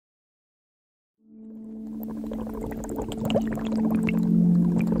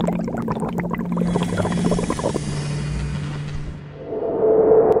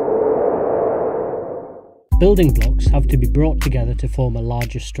building blocks have to be brought together to form a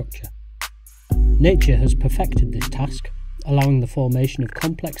larger structure. Nature has perfected this task, allowing the formation of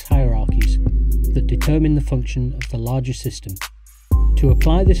complex hierarchies that determine the function of the larger system. To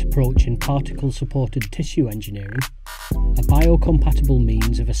apply this approach in particle-supported tissue engineering, a biocompatible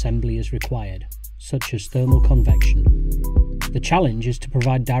means of assembly is required, such as thermal convection. The challenge is to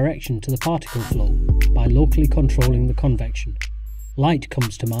provide direction to the particle flow by locally controlling the convection. Light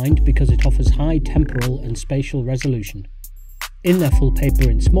comes to mind because it offers high temporal and spatial resolution. In their full paper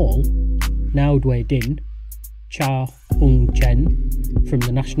in small, Ngoc-Duy, Chia-Hung from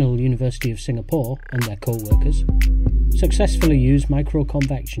the National University of Singapore and their co-workers successfully used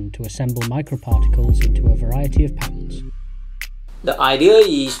microconvection to assemble microparticles into a variety of patterns. The idea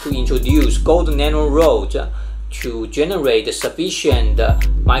is to introduce gold nanorods to generate sufficient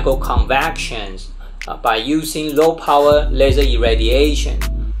microconvections by using low-power laser irradiation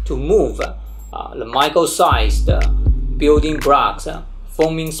to move the micro-sized building blocks,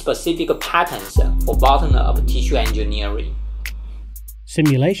 forming specific patterns for bottom-up tissue engineering.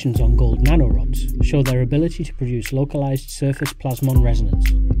 Simulations on gold nanorods show their ability to produce localized surface plasmon resonance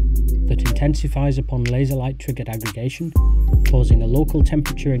that intensifies upon laser light-triggered aggregation, causing a local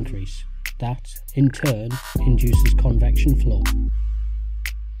temperature increase that, in turn, induces convection flow.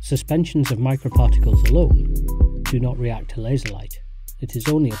 Suspensions of microparticles alone do not react to laser light. It is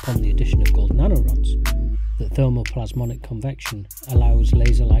only upon the addition of gold nanorods that thermoplasmonic convection allows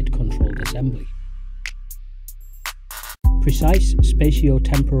laser light-controlled assembly. Precise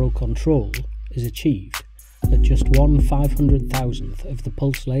spatio-temporal control is achieved at just 1/500,000th of the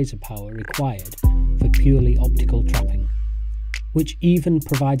pulse laser power required for purely optical trapping, which even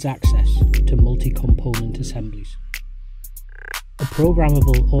provides access to multi-component assemblies. A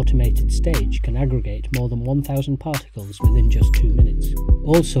programmable automated stage can aggregate more than 1,000 particles within just 2 minutes.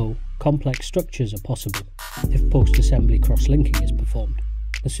 Also, complex structures are possible if post-assembly cross-linking is performed.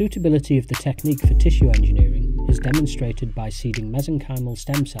 The suitability of the technique for tissue engineering is demonstrated by seeding mesenchymal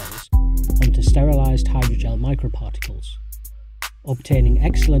stem cells onto sterilized hydrogel microparticles, obtaining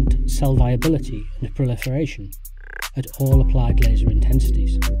excellent cell viability and proliferation at all applied laser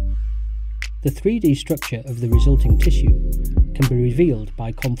intensities. The 3D structure of the resulting tissue can be revealed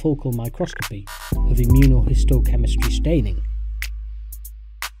by confocal microscopy of immunohistochemistry staining.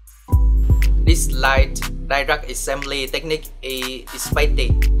 This light direct assembly technique is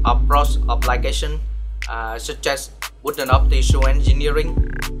effective across applications such as bottom-up tissue engineering,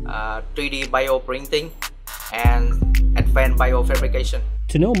 3D bioprinting, and advanced biofabrication.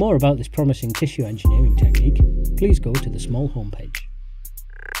 To know more about this promising tissue engineering technique, please go to the small homepage.